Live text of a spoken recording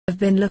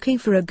been looking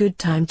for a good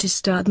time to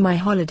start my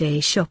holiday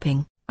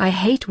shopping. I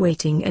hate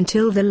waiting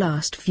until the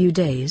last few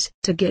days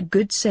to get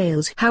good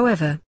sales.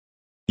 However,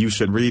 you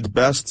should read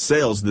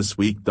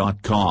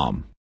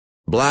BestSalesThisWeek.com.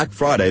 Black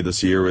Friday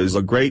this year is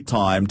a great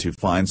time to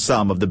find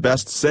some of the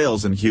best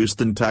sales in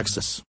Houston,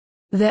 Texas.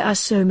 There are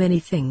so many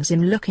things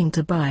I'm looking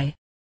to buy.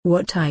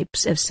 What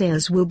types of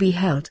sales will be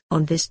held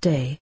on this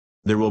day?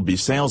 There will be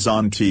sales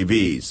on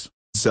TVs,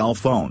 cell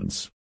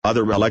phones,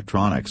 other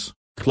electronics,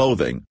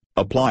 clothing,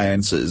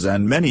 appliances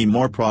and many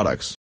more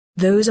products.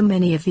 Those are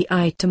many of the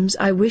items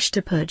I wish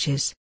to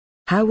purchase.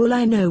 How will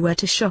I know where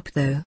to shop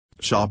though?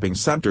 Shopping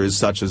centers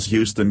such as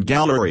Houston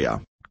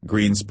Galleria,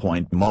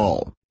 Greenspoint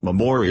Mall,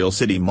 Memorial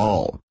City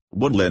Mall,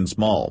 Woodlands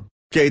Mall,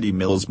 Katy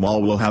Mills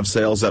Mall will have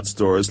sales at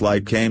stores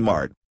like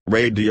Kmart,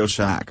 Radio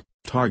Shack,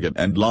 Target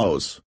and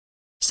Lowe's.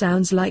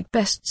 Sounds like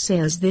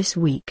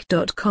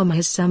BestSalesThisWeek.com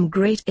has some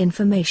great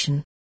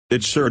information.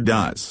 It sure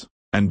does.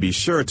 And be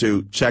sure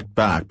to check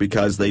back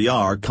because they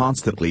are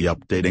constantly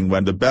updating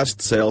when the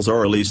best sales are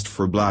released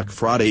for Black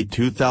Friday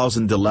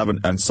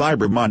 2011 and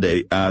Cyber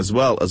Monday as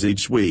well as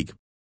each week.